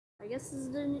guess this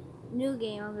is the new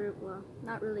game I'm gonna, well,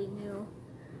 not really new.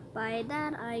 By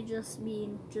that, I just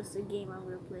mean just a game I'm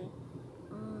gonna play.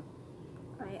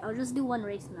 Alright, I'll just do one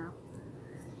race now.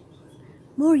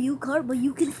 Mario Kart, but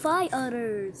you can fight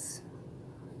others!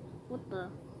 What the?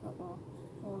 Uh-oh.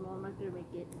 Oh no, I'm not gonna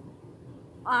make it.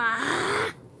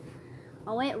 Ah!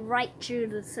 I went right through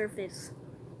the surface.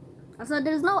 Also,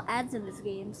 there's no ads in this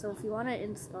game, so if you want to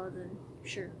install, then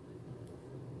sure.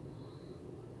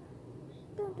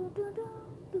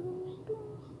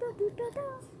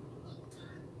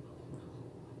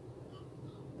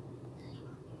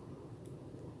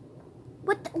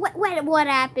 What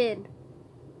happened?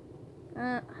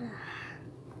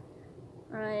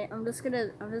 Alright, I'm just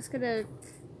gonna.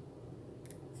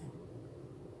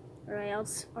 Alright,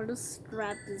 I'll just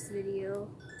scrap this video.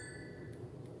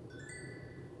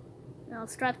 I'll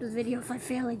scrap this video if I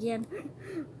fail again.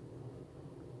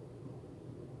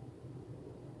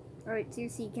 Alright,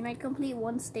 seriously, can I complete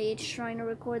one stage trying to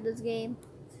record this game?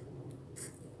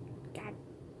 God.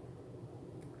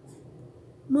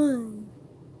 Mine.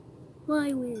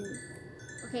 My way.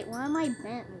 Okay, why am I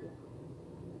bent?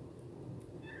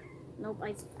 Nope,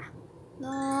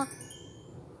 no.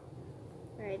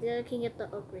 Alright, I can get the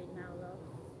upgrade now though.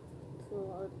 So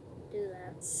I'll do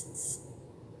that.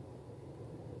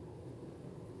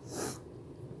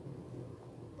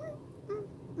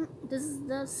 This is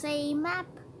the same map.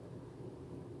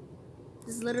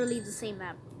 This is literally the same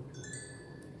map.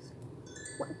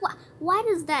 Why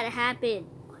does that happen?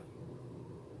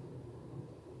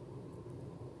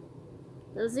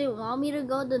 Does it want me to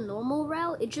go the normal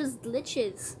route? It just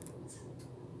glitches.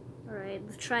 Alright,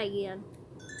 let's try again.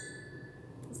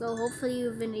 So hopefully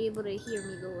you've been able to hear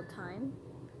me the whole time.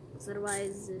 Because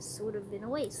otherwise this would have been a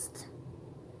waste.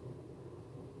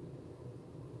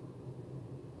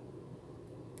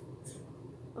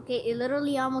 Okay, it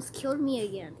literally almost killed me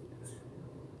again.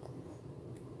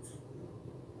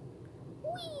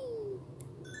 Whee!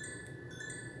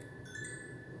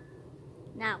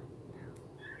 Now.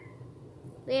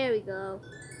 There we go.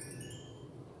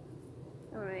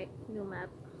 Alright, new map.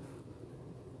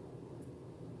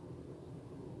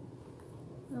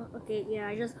 Oh, okay, yeah,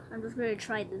 I'm just gonna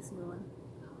try this new one.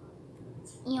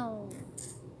 Yo,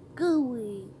 go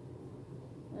away.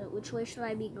 Which way should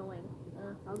I be going?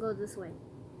 I'll go this way.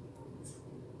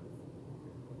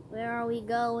 Where are we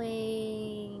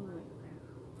going?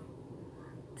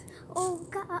 Oh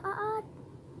God!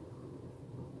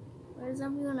 Where's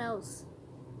everyone else?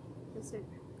 I guess they're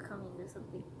coming to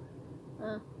something.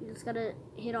 You just gotta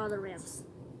hit all the ramps.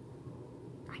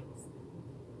 Nice.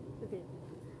 Okay,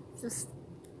 just.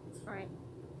 Alright.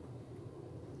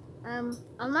 I'm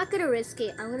not gonna risk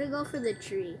it. I'm gonna go for the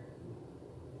tree.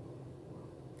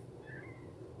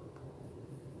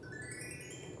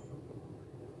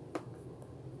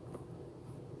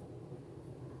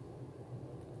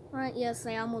 Alright, yes,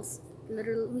 I almost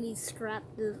literally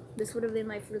scrapped this would have been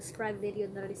my first scrap video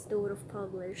that I still would have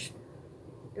published.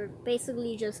 They're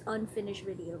basically just unfinished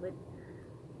video, but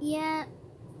yeah.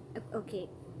 Okay.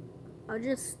 I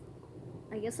guess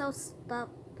I'll stop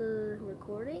the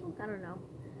recording. I don't know.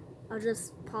 I'll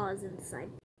just pause and decide.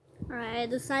 Alright, I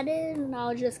decided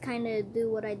I'll just kind of do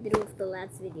what I did with the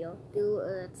last video. Do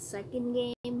a second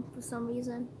game for some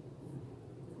reason.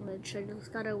 Which I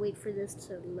just gotta wait for this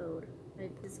to load.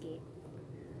 This game.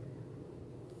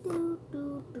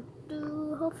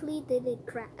 Hopefully they didn't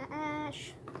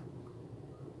crash.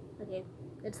 Okay,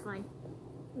 it's fine.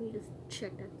 Let me just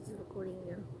check that this is recording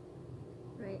again.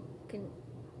 Right,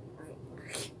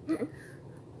 alright.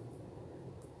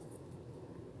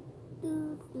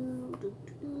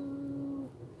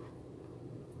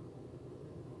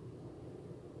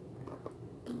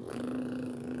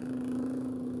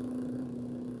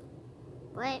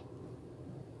 What?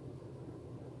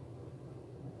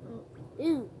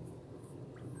 Ooh.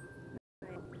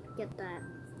 Alright, get that.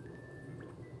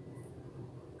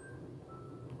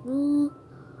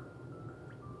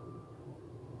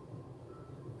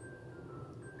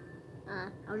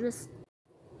 I'll just.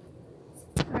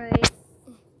 Alright.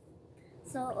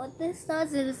 So what this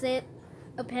does is it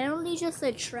apparently just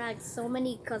attracts so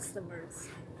many customers.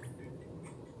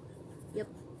 Yep.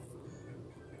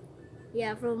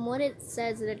 Yeah, from what it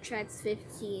says, it attracts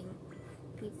 15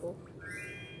 people.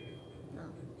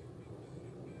 Oh.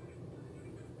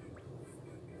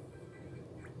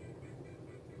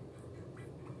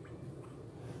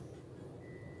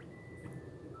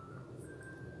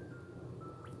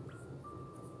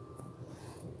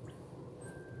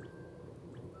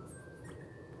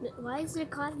 Why is there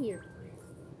caught here?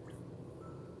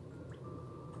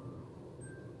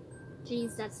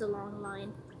 Jeez, that's a long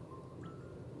line.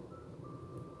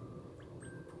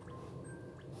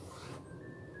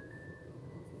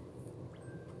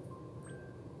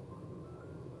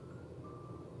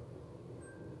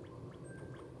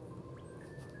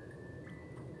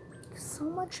 so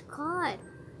much cod.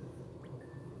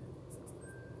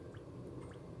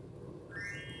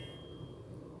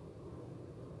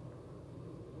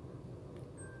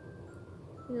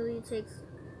 Really takes.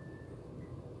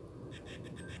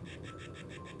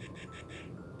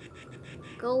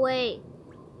 Go away.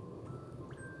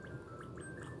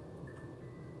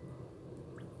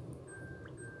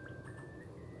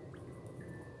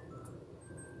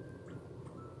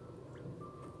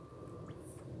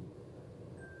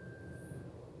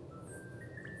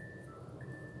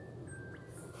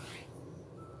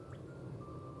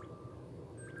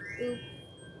 Oop.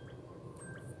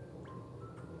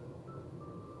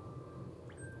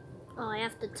 Oh, I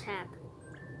have to tap.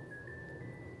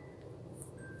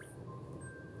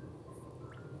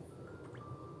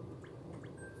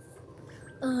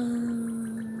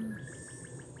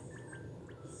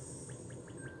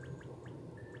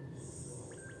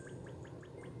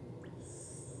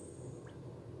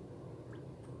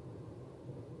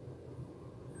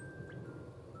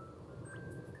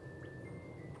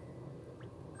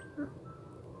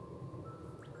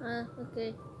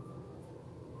 Okay.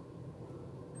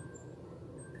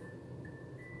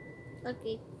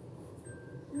 Okay.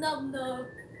 No.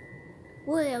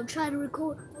 Wait, I'm trying to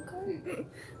record. Okay.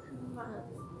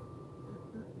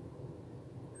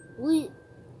 Wait.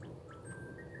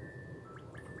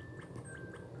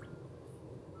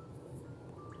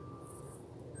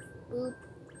 Boop.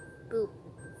 Boop.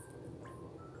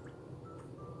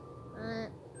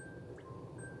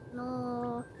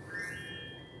 No.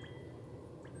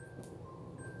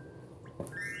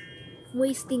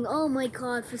 Wasting all my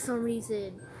card for some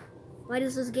reason. Why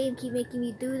does this game keep making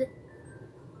me do that?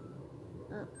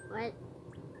 What?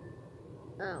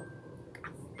 Oh.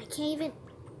 I can't even.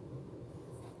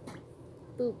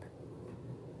 Boop.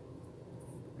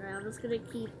 Alright, I'm just gonna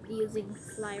keep using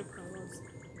flyer promos.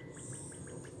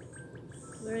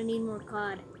 We're gonna need more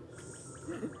cod.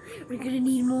 We're gonna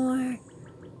need more.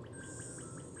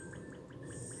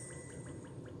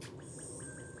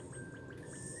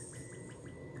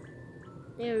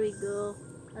 There we go.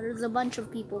 There's a bunch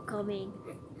of people coming.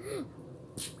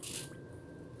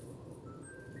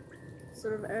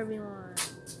 Sort of everyone.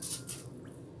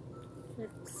 Check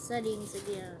settings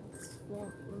again.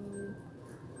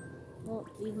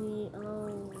 Won't leave me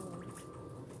alone.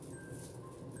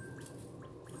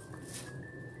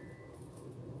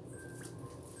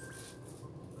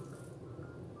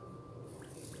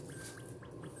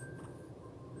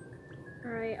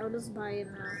 Alright, I'll just buy it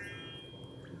now.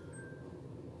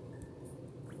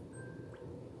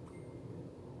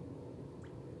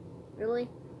 Really?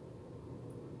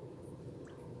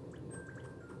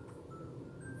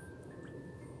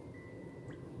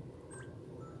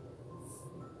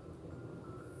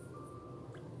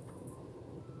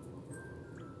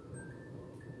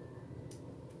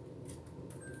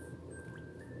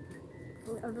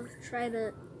 I'll just try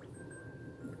to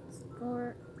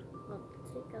store. I'll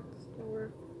take out the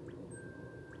store.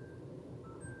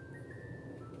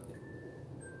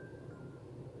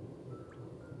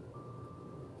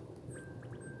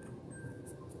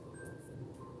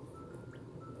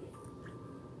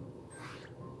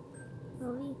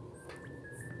 Really?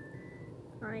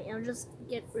 Alright, I'll just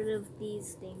get rid of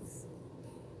these things.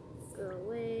 Go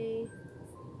away.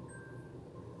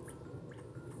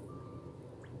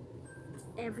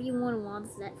 Everyone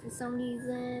wants that for some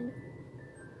reason.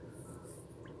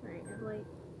 Alright, I'm like,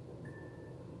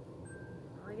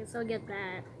 oh, I guess I'll get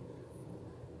that.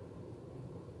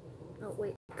 Oh,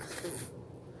 wait.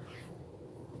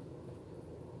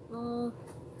 Oh,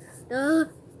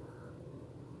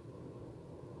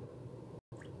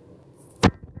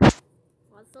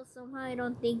 also, somehow I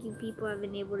don't think you people have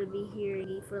been able to be hearing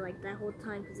me for like that whole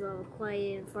time because of how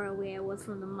quiet and far away I was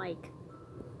from the mic.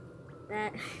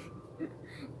 That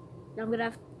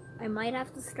I might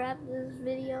have to scrap this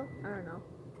video. I don't know.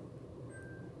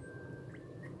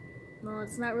 No,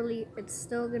 it's not really. It's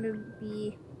still gonna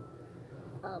be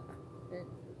up. But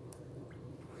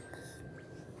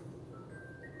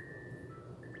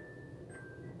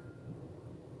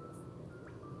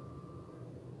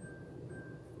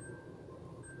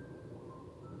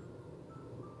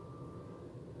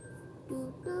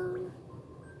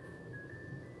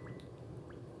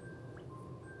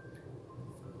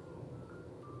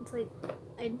it's like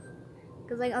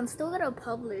cause like I'm still gonna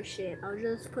publish it. I'll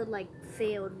just put like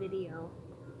failed video.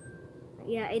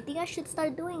 Yeah, I think I should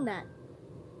start doing that.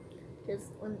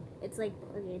 Just when it's like,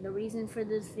 okay, the reason for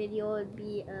this video would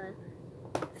be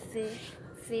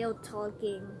failed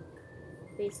talking,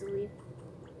 basically.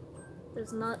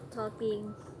 Just not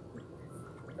talking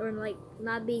or like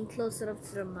not being close enough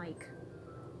to the mic.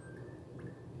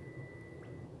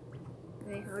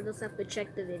 Okay, I'll just have to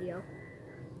check the video.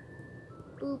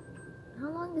 Boop. How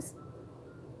long is...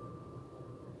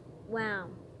 Wow.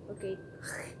 Okay.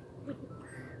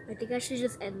 I think I should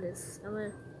just end this. I'm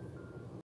gonna